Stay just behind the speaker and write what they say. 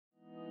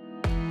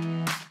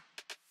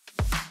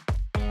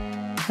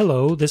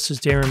Hello, this is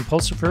Darren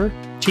Pulsipher,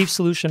 Chief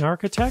Solution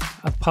Architect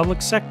of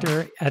Public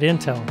Sector at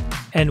Intel,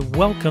 and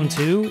welcome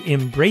to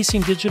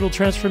Embracing Digital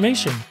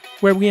Transformation,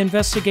 where we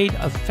investigate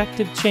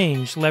effective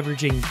change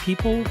leveraging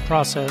people,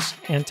 process,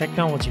 and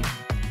technology.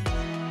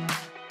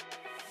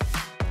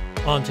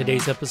 On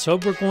today's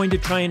episode, we're going to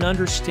try and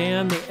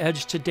understand the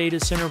edge to data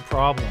center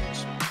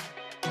problems.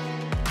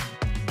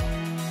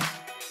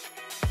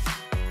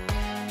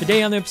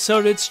 Today on the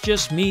episode, it's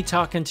just me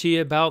talking to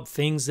you about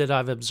things that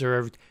I've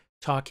observed,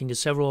 talking to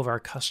several of our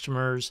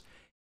customers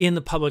in the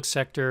public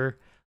sector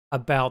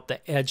about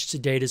the edge to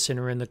data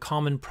center and the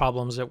common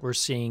problems that we're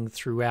seeing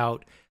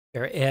throughout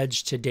their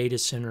edge to data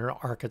center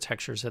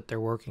architectures that they're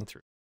working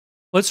through.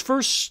 Let's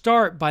first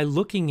start by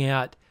looking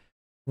at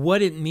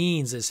what it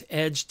means, this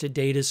edge to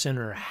data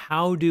center.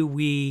 How do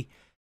we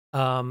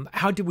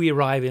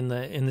arrive in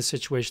the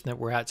situation that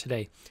we're at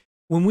today?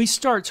 When we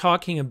start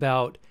talking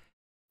about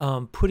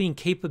putting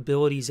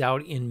capabilities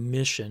out in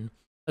mission,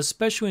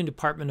 especially in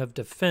Department of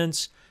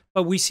Defense,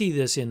 but we see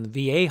this in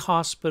VA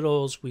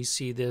hospitals, we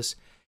see this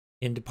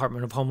in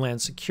Department of Homeland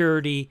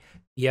Security,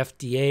 the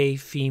FDA,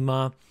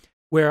 FEMA,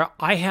 where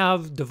I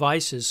have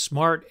devices,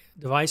 smart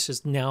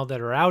devices now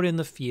that are out in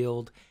the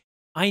field.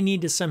 I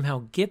need to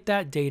somehow get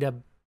that data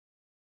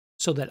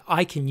so that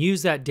I can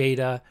use that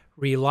data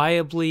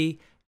reliably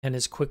and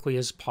as quickly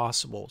as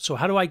possible. So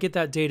how do I get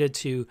that data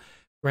to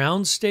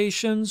ground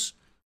stations,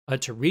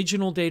 to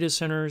regional data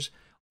centers,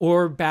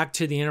 or back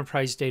to the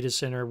enterprise data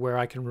center where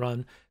I can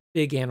run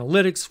big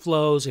analytics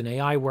flows and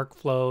AI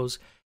workflows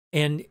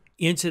and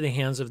into the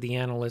hands of the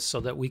analysts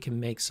so that we can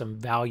make some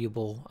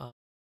valuable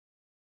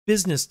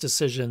business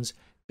decisions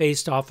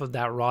based off of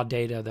that raw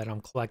data that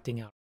I'm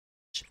collecting out.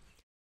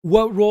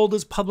 What role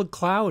does public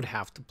cloud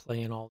have to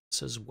play in all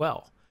this as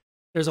well?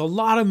 There's a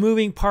lot of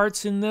moving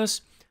parts in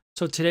this.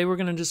 So today we're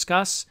going to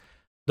discuss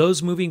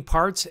those moving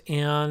parts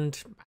and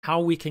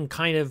how we can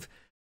kind of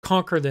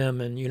conquer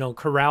them and,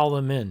 corral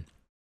them in.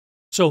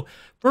 So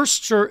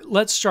first,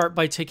 let's start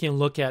by taking a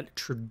look at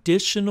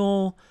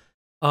traditional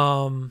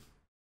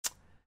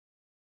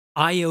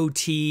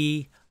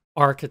IoT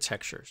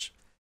architectures.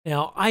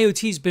 Now,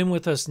 IoT's been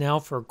with us now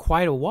for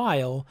quite a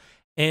while,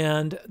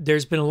 and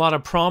there's been a lot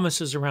of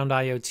promises around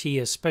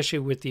IoT, especially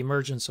with the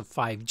emergence of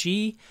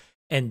 5G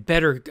and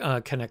better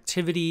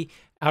connectivity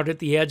out at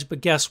the edge.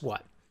 But guess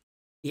what?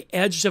 The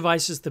edge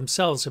devices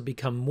themselves have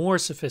become more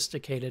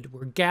sophisticated.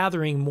 We're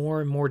gathering more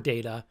and more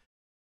data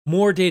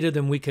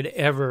than we could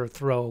ever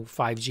throw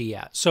 5G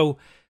at. So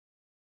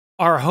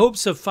our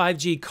hopes of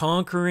 5G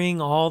conquering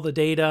all the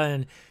data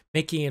and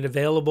making it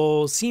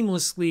available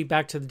seamlessly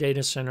back to the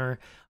data center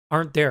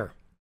aren't there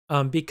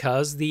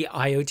because the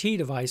IoT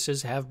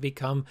devices have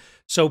become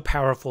so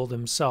powerful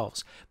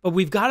themselves. But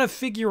we've got to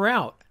figure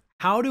out,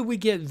 how do we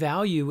get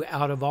value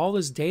out of all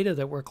this data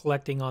that we're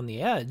collecting on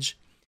the edge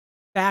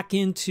back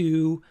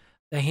into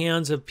the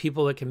hands of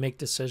people that can make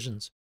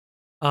decisions?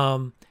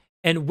 And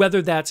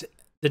whether that's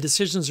the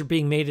decisions are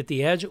being made at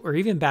the edge or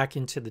even back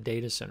into the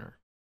data center.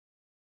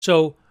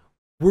 So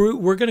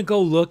we're going to go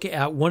look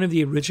at one of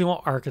the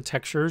original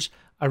architectures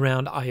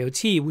around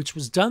IoT, which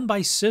was done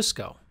by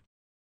Cisco.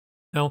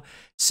 Now,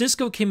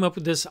 Cisco came up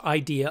with this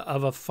idea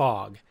of a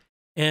fog.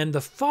 And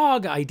the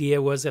fog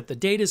idea was that the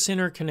data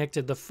center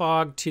connected the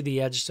fog to the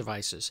edge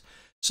devices.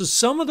 So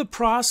some of the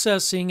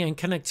processing and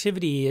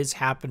connectivity is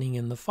happening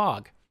in the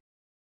fog.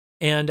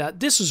 And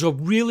this is a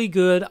really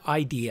good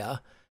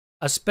idea,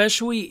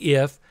 especially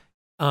if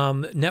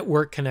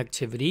network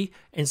connectivity,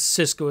 and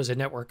Cisco is a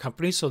network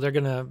company, so they're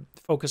going to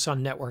focus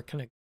on network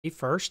connectivity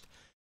first.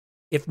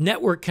 If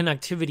network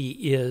connectivity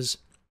is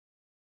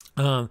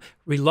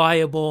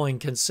reliable and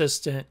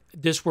consistent,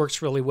 this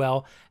works really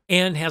well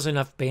and has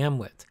enough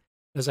bandwidth.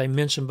 As I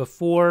mentioned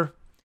before,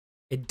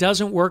 it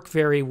doesn't work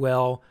very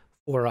well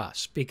for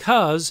us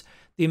because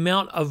the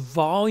amount of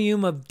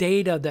volume of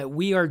data that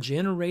we are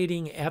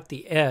generating at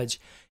the edge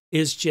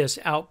is just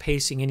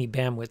outpacing any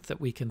bandwidth that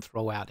we can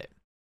throw at it.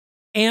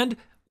 And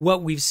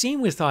what we've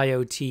seen with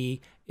IoT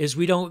is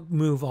we don't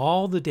move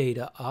all the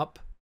data up.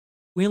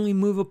 We only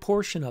move a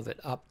portion of it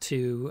up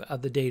to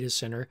the data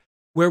center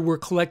where we're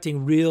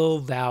collecting real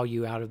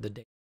value out of the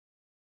data.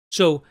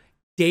 So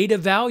data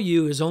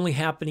value is only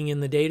happening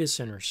in the data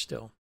center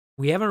still.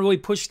 We haven't really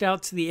pushed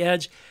out to the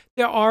edge.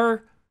 There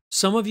are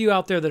some of you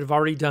out there that have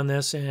already done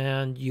this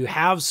and you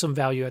have some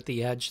value at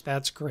the edge.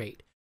 That's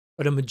great.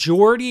 But a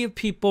majority of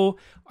people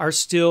are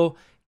still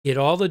get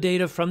all the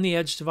data from the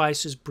edge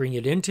devices, bring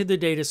it into the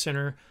data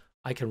center.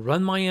 I can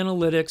run my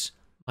analytics,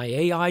 my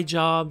AI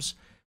jobs,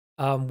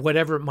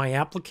 whatever, my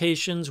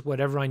applications,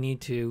 whatever I need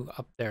to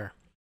up there.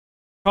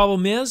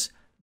 Problem is,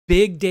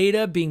 big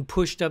data being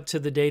pushed up to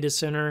the data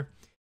center,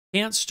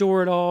 can't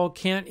store it all,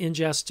 can't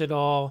ingest it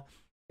all.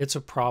 It's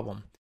a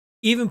problem.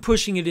 Even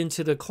pushing it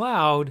into the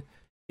cloud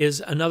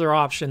is another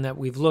option that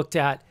we've looked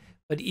at,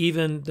 but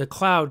even the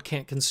cloud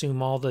can't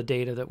consume all the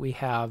data that we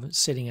have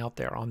sitting out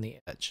there on the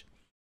edge.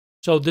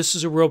 So this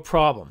is a real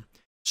problem.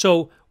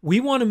 So we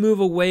want to move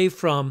away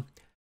from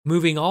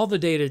moving all the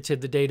data to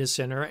the data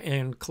center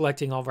and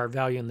collecting all of our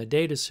value in the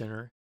data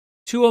center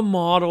to a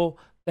model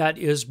that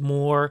is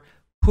more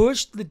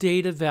push the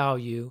data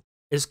value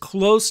as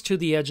close to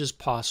the edge as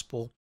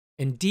possible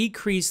and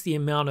decrease the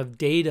amount of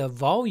data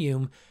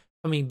volume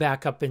coming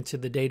back up into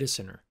the data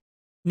center.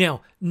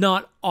 Now,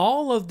 not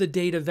all of the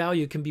data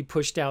value can be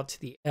pushed out to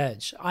the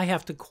edge. I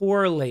have to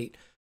correlate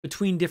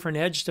between different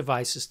edge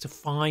devices to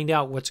find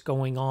out what's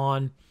going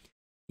on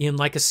in,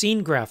 like, a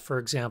scene graph, for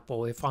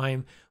example. If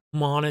I'm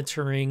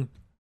monitoring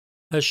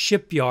a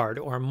shipyard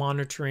or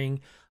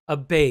monitoring a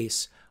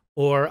base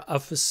or a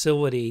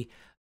facility,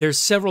 there's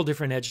several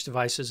different edge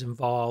devices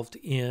involved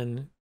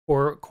in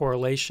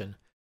correlation.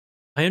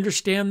 I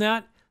understand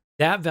that.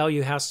 That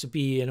value has to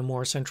be in a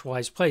more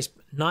centralized place,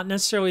 not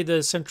necessarily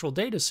the central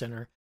data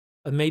center,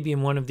 but maybe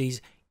in one of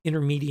these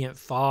intermediate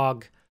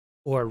fog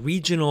or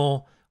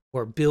regional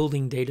or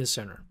building data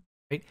center,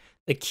 right?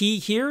 The key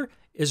here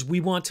is we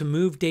want to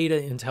move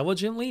data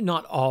intelligently,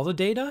 not all the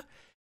data,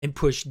 and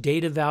push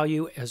data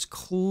value as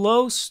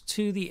close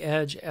to the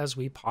edge as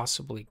we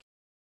possibly can.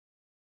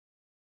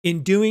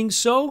 In doing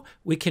so,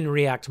 we can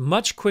react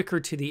much quicker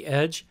to the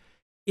edge.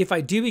 If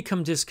I do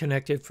become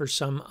disconnected for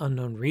some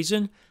unknown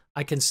reason,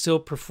 I can still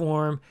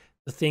perform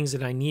the things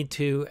that I need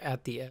to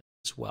at the edge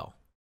as well.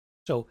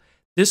 So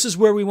this is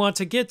where we want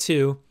to get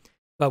to,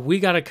 but we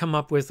got to come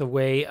up with a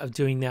way of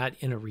doing that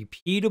in a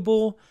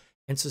repeatable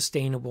and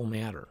sustainable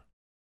manner.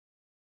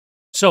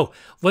 So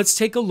let's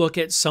take a look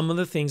at some of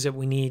the things that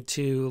we need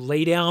to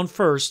lay down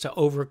first to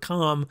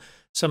overcome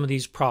some of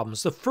these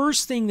problems. The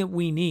first thing that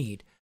we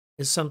need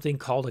is something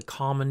called a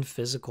common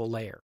physical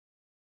layer.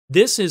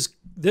 This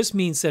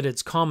means that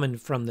it's common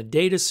from the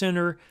data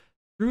center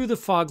through the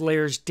fog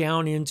layers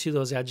down into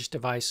those edge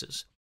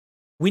devices.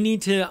 We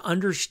need to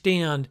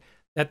understand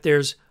that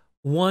there's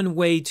one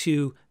way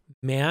to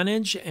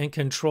manage and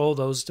control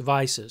those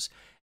devices,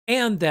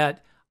 and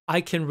that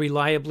I can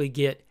reliably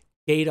get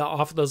data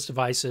off of those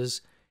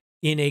devices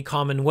in a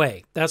common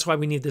way. That's why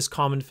we need this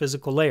common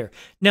physical layer.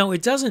 Now,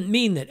 it doesn't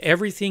mean that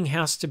everything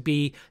has to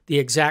be the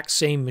exact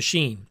same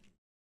machine,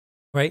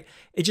 right?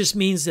 It just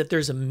means that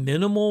there's a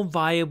minimal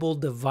viable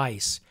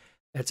device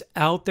that's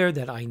out there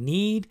that I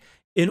need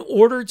in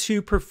order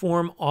to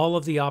perform all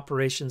of the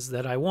operations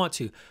that I want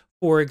to.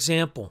 For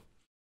example,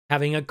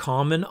 having a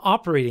common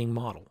operating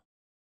model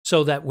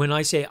so that when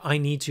I say I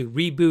need to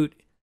reboot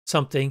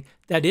something,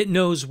 that it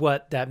knows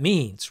what that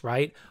means,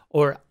 right?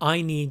 Or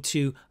I need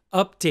to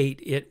update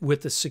it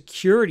with a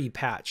security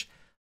patch,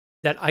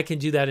 that I can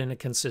do that in a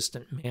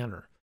consistent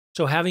manner.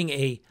 So having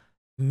a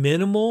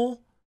viable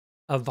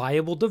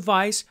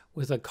device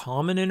with a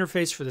common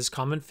interface for this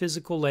common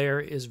physical layer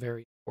is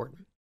very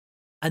important.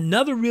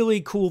 Another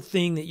really cool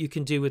thing that you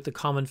can do with the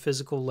common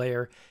physical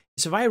layer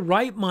is if I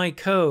write my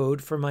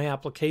code for my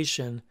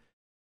application,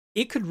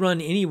 it could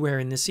run anywhere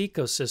in this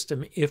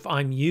ecosystem if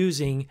I'm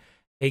using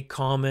a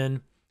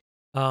common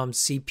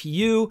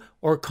CPU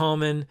or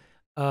common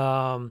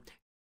GPU,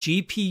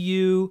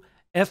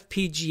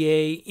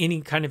 FPGA,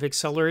 any kind of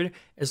accelerator,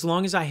 as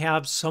long as I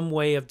have some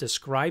way of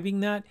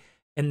describing that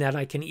and that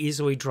I can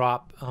easily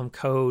drop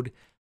code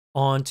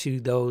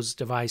onto those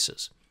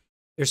devices.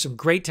 There's some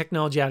great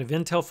technology out of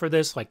Intel for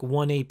this, like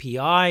One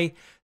API,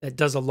 that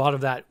does a lot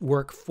of that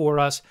work for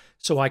us.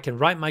 So I can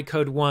write my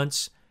code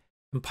once,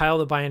 compile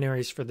the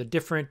binaries for the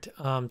different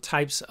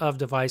types of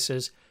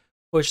devices,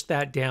 push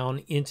that down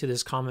into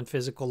this common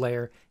physical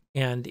layer,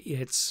 and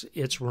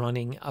it's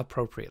running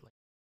appropriately.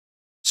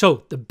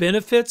 So the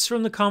benefits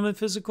from the common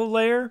physical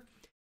layer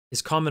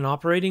is common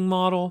operating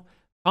model,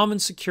 common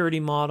security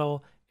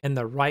model, and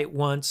the write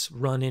once,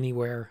 run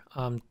anywhere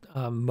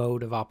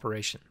mode of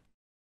operation.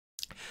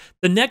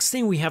 The next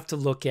thing we have to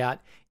look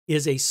at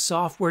is a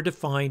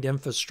software-defined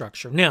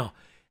infrastructure. Now,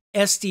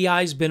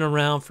 SDI has been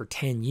around for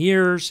 10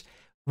 years,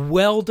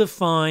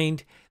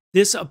 well-defined.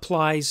 This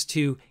applies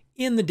to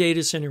in the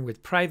data center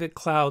with private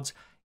clouds,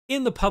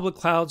 in the public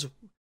clouds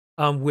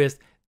with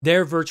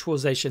their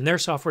virtualization, their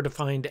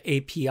software-defined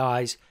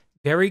APIs,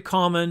 very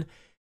common.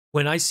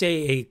 When I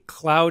say a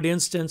cloud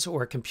instance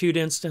or a compute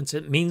instance,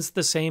 it means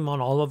the same on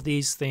all of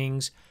these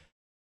things.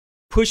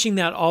 Pushing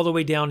that all the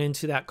way down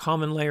into that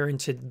common layer,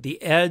 into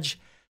the edge,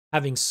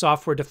 having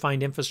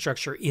software-defined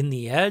infrastructure in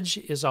the edge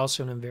is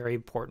also a very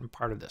important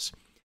part of this.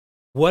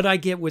 What I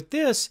get with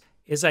this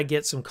is I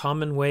get some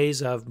common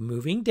ways of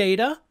moving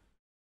data,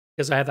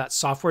 because I have that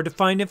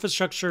software-defined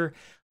infrastructure.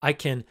 I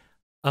can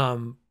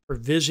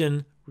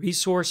provision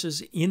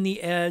resources in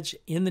the edge,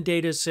 in the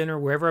data center,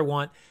 wherever I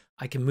want.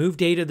 I can move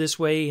data this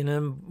way in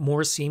a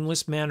more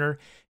seamless manner,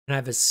 and I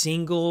have a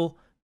single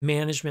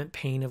management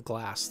pane of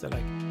glass that I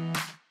can.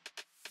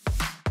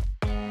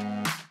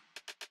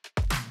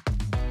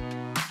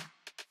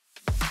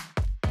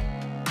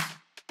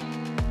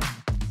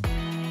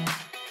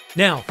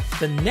 Now,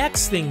 the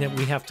next thing that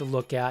we have to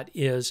look at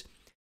is,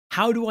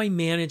 how do I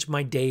manage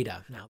my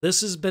data? Now,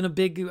 this has been a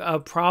big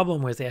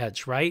problem with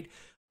Edge, right?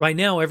 Right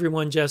now,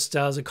 everyone just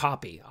does a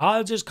copy.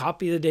 I'll just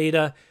copy the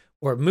data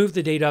or move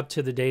the data up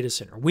to the data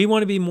center. We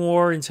want to be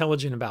more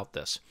intelligent about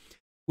this.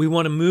 We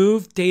want to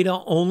move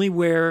data only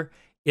where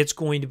it's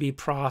going to be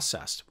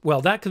processed.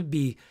 Well, that could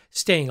be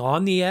staying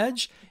on the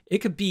edge. It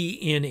could be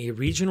in a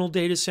regional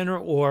data center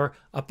or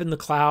up in the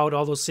cloud,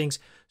 all those things.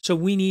 So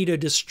we need a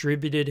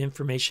distributed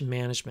information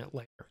management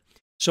layer.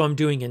 So I'm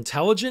doing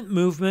intelligent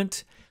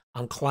movement.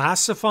 I'm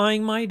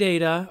classifying my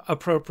data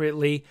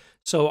appropriately.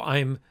 So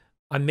I'm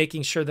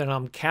making sure that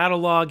I'm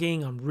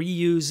cataloging, I'm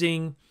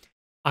reusing.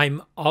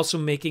 I'm also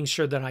making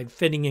sure that I'm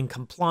fitting in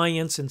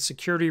compliance and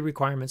security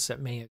requirements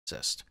that may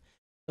exist.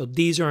 So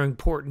these are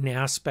important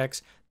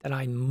aspects that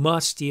I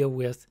must deal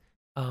with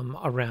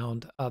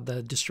around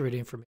the distributed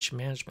information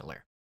management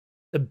layer.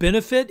 The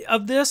benefit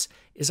of this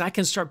is I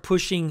can start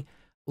pushing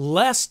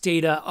less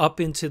data up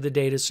into the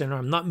data center.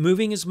 I'm not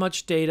moving as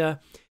much data,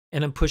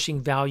 and I'm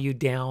pushing value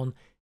down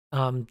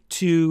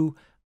to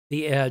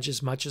the edge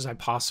as much as I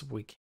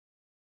possibly can.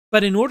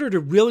 But in order to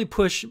really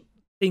push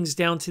things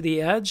down to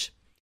the edge,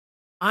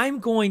 I'm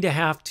going to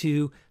have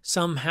to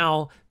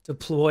somehow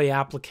deploy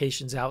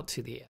applications out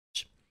to the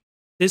edge.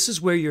 This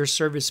is where your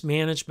service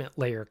management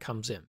layer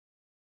comes in.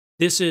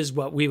 This is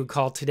what we would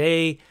call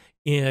today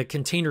in a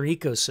container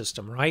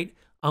ecosystem, right?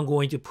 I'm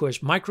going to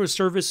push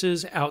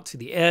microservices out to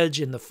the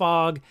edge, in the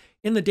fog,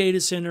 in the data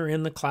center,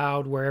 in the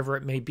cloud, wherever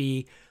it may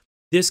be.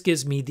 This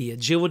gives me the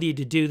agility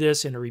to do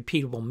this in a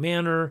repeatable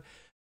manner,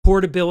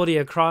 portability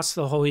across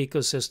the whole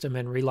ecosystem,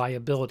 and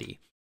reliability.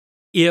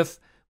 If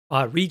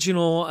a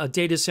regional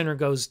data center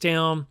goes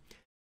down,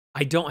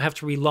 I don't have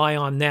to rely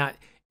on that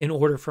in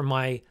order for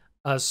my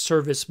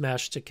service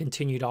mesh to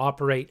continue to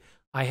operate.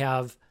 I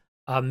have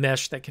a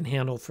mesh that can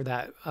handle for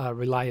that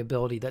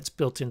reliability that's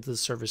built into the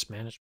service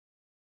management.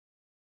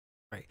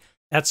 Right.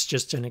 That's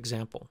just an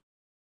example.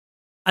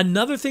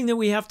 Another thing that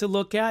we have to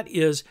look at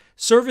is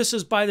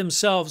services by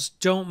themselves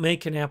don't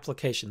make an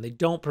application. They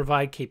don't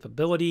provide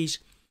capabilities.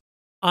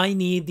 I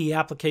need the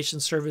application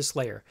service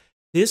layer.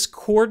 This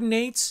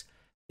coordinates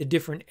the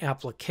different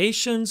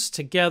applications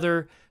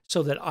together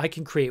so that I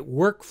can create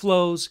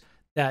workflows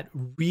that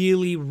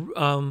really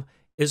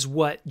is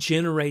what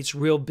generates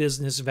real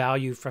business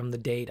value from the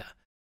data.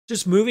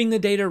 Just moving the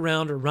data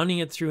around or running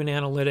it through an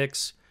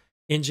analytics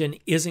engine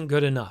isn't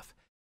good enough.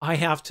 I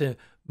have to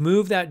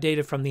move that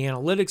data from the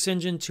analytics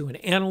engine to an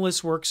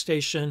analyst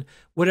workstation,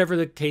 whatever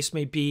the case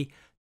may be.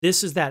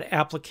 This is that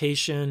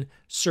application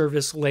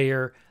service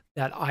layer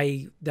that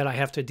I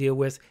have to deal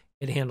with.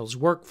 It handles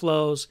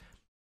workflows.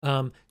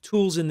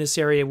 Tools in this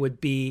area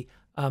would be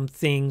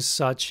things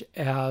such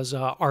as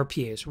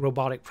RPAs,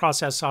 robotic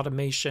process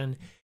automation,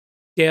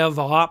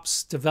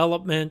 DevOps,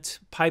 development,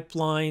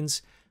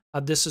 pipelines.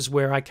 This is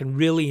where I can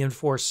really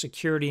enforce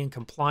security and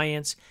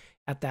compliance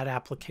at that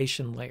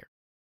application layer,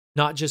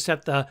 not just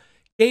at the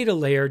data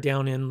layer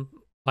down in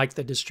like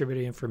the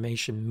distributed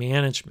information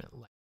management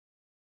layer.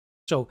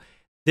 So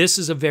this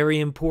is a very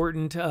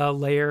important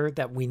layer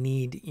that we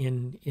need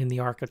in the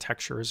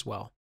architecture as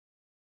well.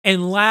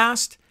 And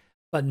last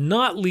but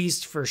not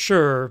least for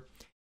sure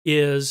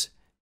is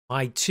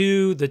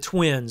the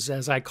twins,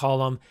 as I call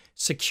them,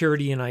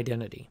 security and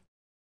identity.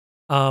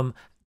 I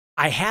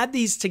had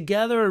these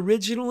together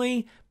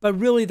originally, but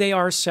really they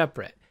are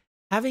separate.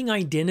 Having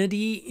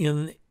identity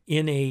in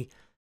a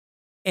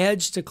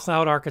edge to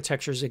cloud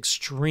architecture is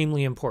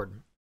extremely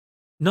important.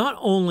 Not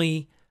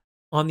only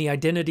on the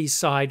identity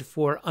side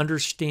for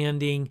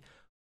understanding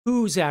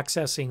who's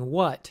accessing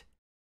what,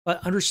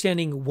 but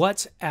understanding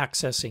what's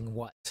accessing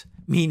what,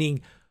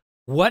 meaning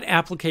what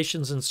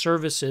applications and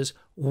services,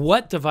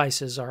 what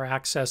devices are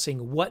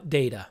accessing what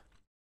data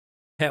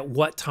at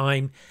what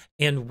time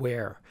and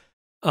where.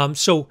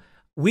 So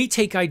we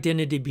take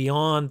identity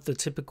beyond the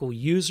typical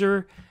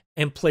user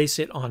and place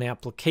it on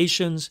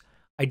applications,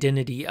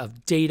 identity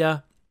of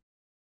data,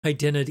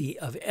 identity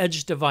of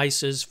edge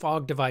devices,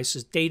 fog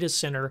devices, data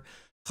center,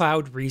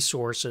 cloud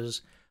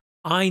resources.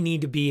 I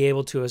need to be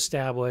able to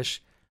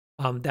establish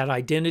that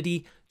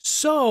identity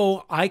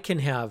so I can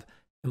have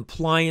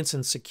compliance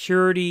and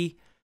security.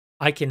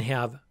 I can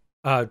have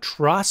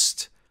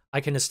trust.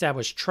 I can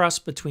establish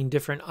trust between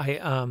different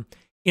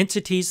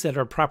entities that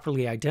are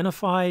properly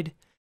identified.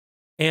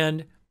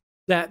 And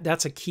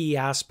that's a key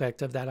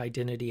aspect of that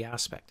identity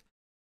aspect.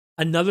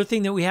 Another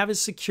thing that we have is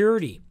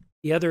security.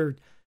 The other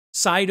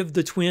side of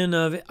the twin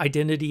of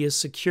identity is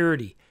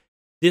security.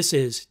 This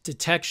is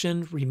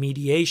detection,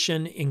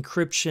 remediation,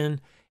 encryption,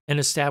 and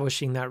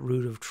establishing that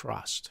root of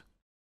trust.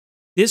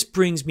 This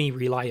brings me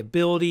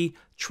reliability,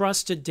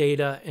 trusted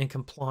data, and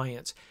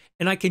compliance.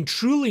 And I can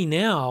truly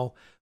now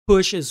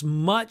push as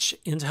much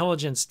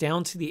intelligence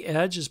down to the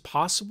edge as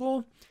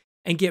possible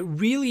and get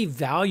really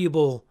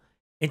valuable,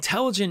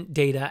 intelligent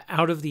data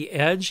out of the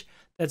edge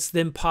that's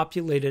then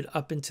populated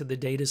up into the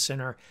data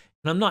center.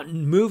 And I'm not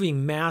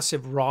moving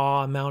massive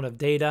raw amount of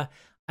data.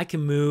 I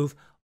can move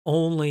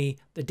only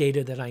the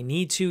data that I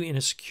need to in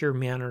a secure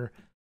manner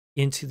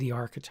into the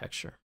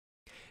architecture.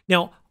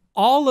 Now,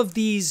 all of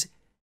these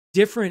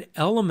different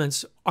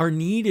elements are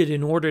needed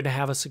in order to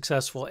have a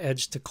successful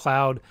edge to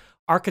cloud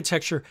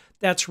architecture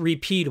that's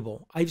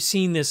repeatable. I've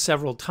seen this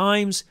several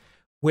times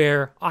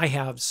where I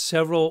have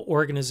several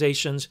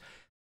organizations,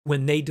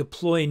 when they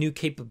deploy a new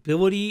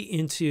capability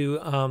into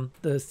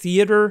the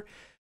theater,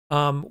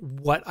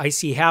 what I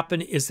see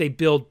happen is they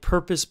build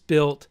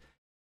purpose-built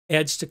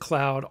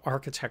edge-to-cloud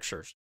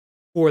architectures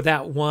for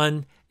that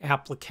one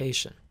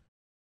application.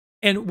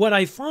 And what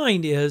I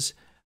find is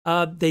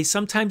they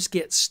sometimes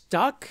get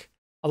stuck.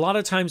 A lot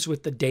of times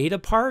with the data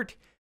part,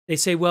 they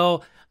say,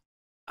 well,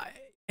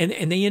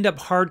 and they end up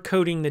hard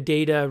coding the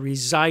data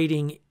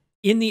residing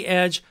in the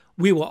edge.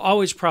 We will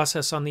always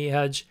process on the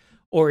edge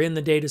or in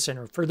the data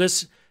center. For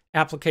this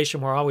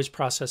application, we're always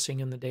processing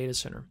in the data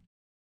center.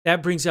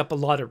 That brings up a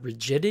lot of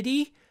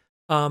rigidity,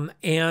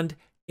 and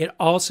it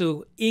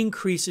also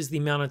increases the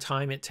amount of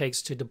time it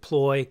takes to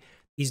deploy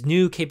these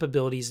new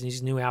capabilities and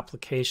these new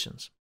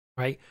applications,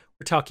 right?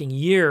 We're talking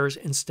years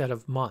instead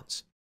of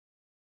months.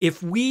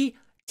 If we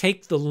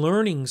take the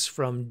learnings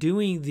from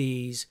doing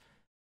these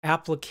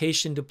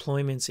application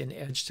deployments in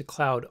edge to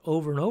cloud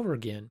over and over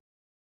again,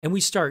 and we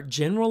start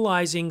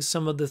generalizing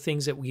some of the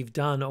things that we've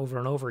done over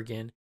and over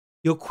again,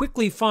 you'll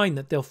quickly find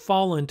that they'll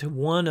fall into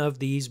one of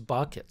these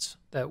buckets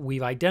that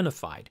we've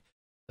identified: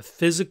 the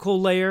physical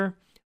layer,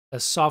 the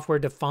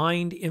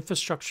software-defined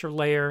infrastructure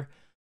layer,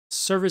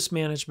 service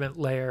management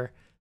layer,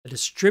 the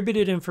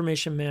distributed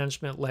information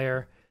management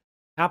layer,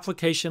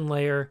 application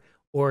layer,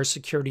 or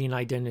security and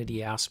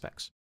identity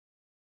aspects.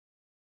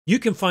 You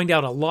can find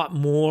out a lot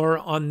more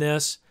on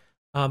this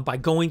by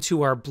going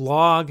to our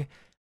blog.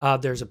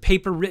 There's a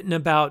paper written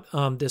about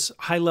this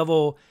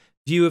high-level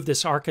view of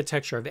this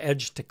architecture of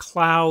edge to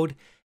cloud.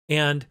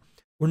 And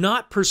we're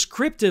not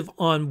prescriptive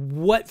on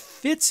what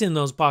fits in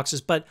those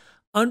boxes, but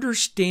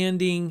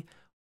understanding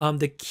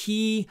the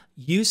key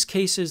use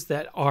cases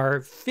that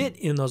are fit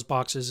in those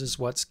boxes is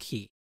what's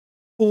key.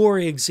 For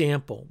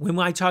example, when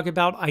I talk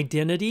about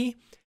identity,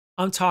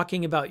 I'm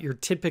talking about your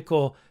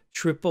typical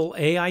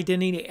AAA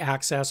identity,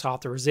 access,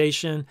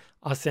 authorization,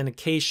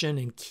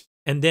 authentication,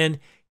 and then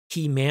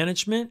key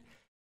management,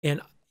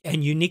 and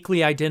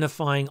uniquely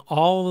identifying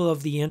all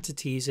of the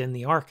entities in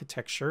the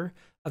architecture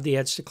of the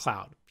edge to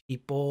cloud: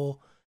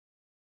 people,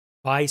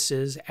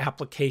 devices,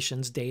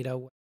 applications, data,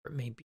 whatever it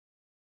may be.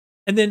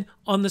 And then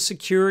on the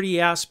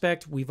security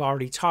aspect, we've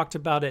already talked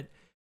about it.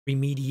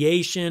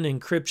 Remediation,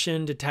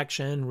 encryption,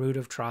 detection, root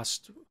of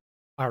trust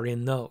are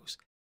in those.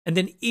 And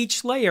then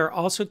each layer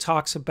also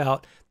talks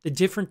about the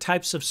different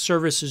types of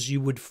services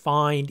you would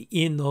find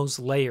in those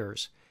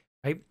layers,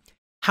 right?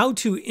 How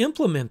to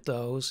implement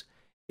those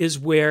is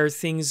where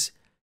things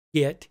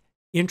get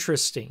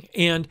interesting,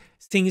 and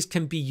things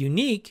can be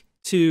unique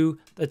to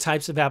the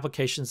types of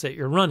applications that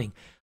you're running.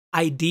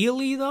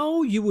 Ideally,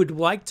 though, you would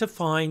like to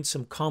find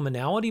some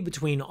commonality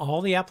between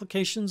all the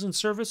applications and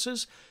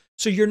services,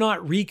 so you're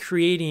not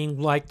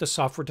recreating like the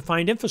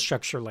software-defined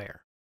infrastructure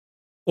layer.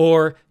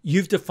 Or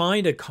you've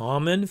defined a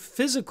common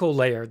physical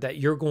layer that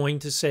you're going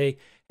to say,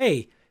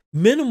 hey,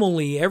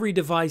 minimally every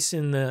device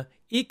in the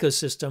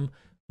ecosystem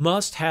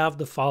must have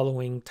the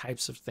following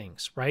types of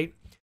things, right?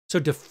 So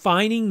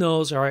defining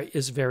those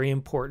is very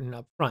important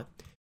up front.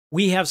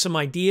 We have some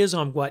ideas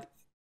on what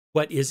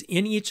is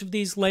in each of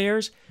these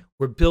layers.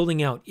 We're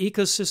building out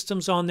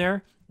ecosystems on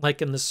there,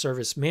 like in the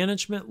service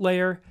management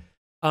layer,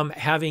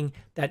 having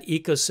that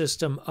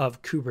ecosystem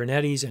of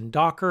Kubernetes and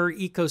Docker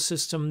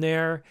ecosystem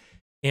there,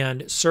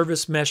 and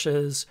service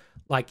meshes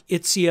like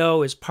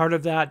Istio is part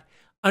of that.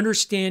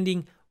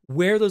 Understanding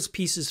where those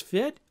pieces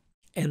fit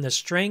and the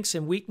strengths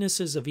and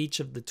weaknesses of each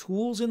of the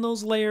tools in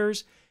those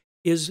layers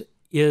is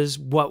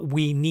what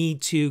we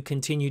need to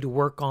continue to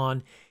work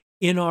on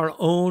in our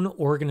own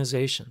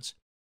organizations.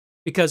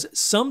 Because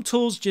some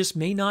tools just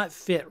may not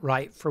fit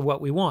right for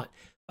what we want.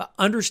 But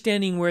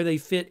understanding where they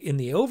fit in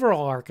the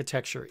overall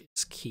architecture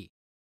is key.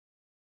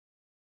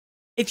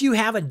 If you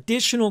have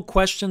additional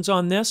questions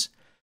on this,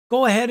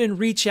 go ahead and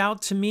reach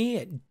out to me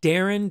at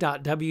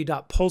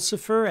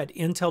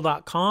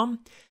darren.w.pulsipher@intel.com.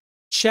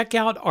 Check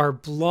out our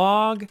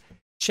blog.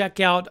 Check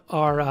out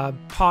our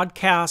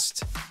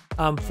podcast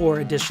for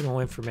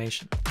additional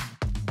information.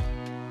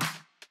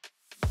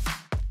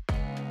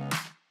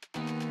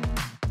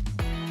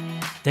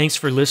 Thanks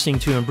for listening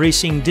to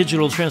Embracing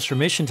Digital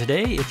Transformation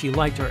today. If you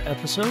liked our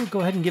episode,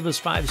 go ahead and give us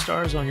 5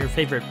 stars on your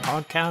favorite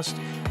podcast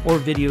or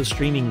video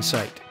streaming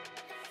site.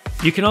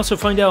 You can also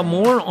find out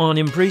more on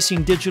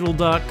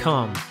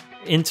embracingdigital.com.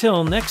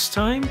 Until next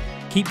time,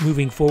 keep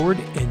moving forward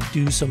and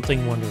do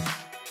something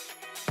wonderful.